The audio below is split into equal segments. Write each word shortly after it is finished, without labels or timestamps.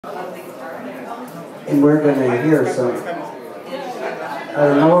And we're going to hear some. I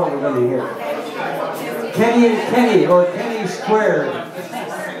don't know what we're going to hear. Kenny and Kenny, or Kenny Squared.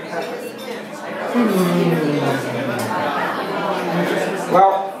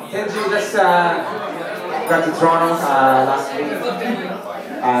 Well, Kenji just got to Toronto last week,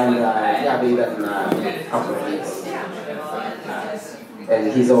 and yeah, been a couple of weeks. And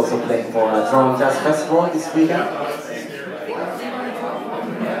he's also playing for Toronto Jazz Festival this weekend.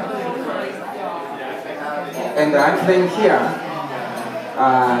 And I'm playing here,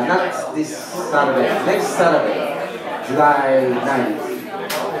 not this Saturday, next Saturday, July 9th.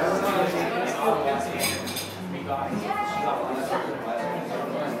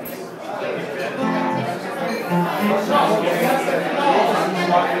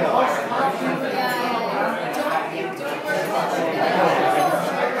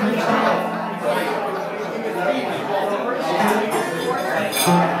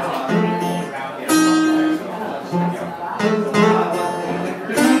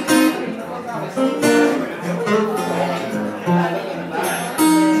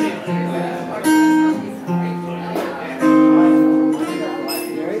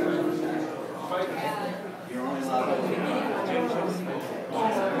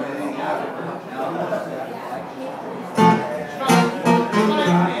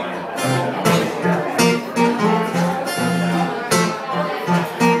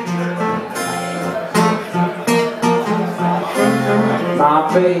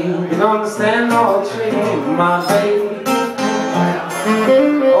 My baby don't stand no cheating, my baby.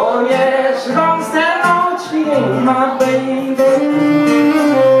 Oh yeah, she don't stand no cheating, my baby.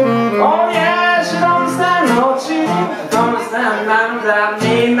 Oh yeah, she don't stand no cheating. She don't stand none of that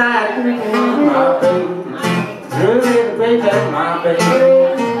midnight, my baby. Really, baby, my baby.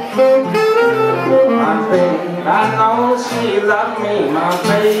 My baby, I know she loves me, my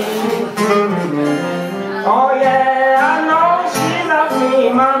baby. Oh yeah, I know she loves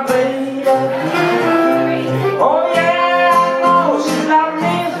me, my baby. Oh yeah, I know she loves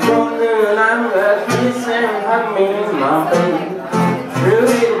me. Stronger than the kiss and hug me, my baby.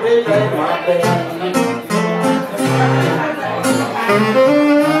 Really, baby, my baby.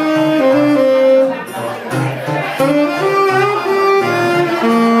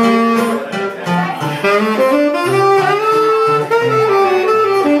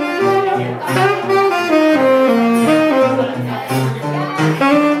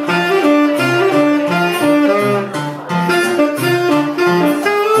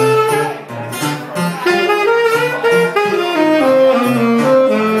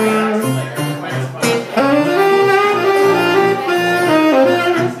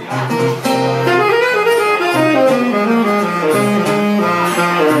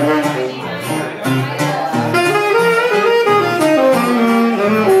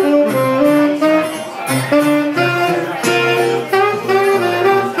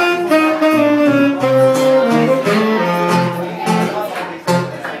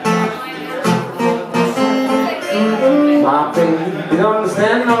 You don't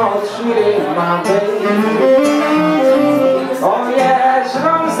understand no cheating, my baby. Oh yeah, she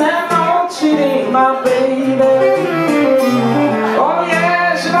don't understand no cheating, my baby. Oh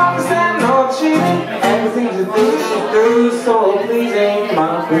yeah, she don't understand no cheating. Everything she thinks she do so pleasing, my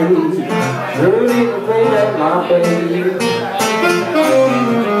baby. Truly the baby, my baby.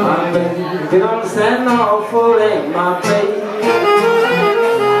 My baby, you don't understand no fooling, my baby.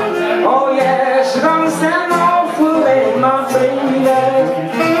 Oh yeah, she don't understand no fooling, my baby.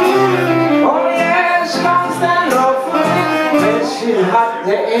 Oh yeah, she don't stand no fooling. When she's hot,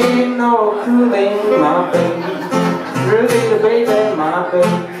 there ain't no cooling, my baby. Really the baby, my baby.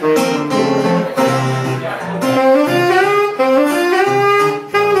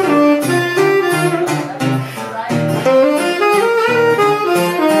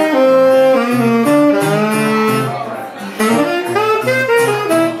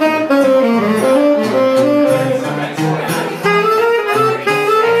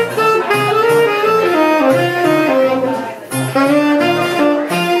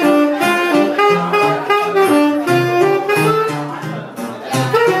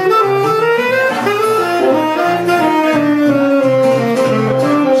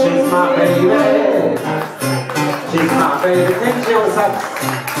 She's my baby, think she was up.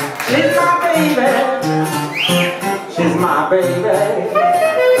 She's my baby. She's my baby.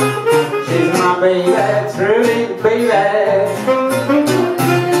 She's my baby, truly baby.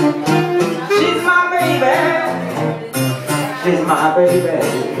 She's my baby. She's my baby.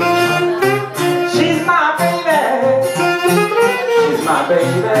 She's my baby. She's my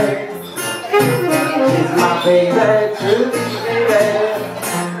baby. She's my baby.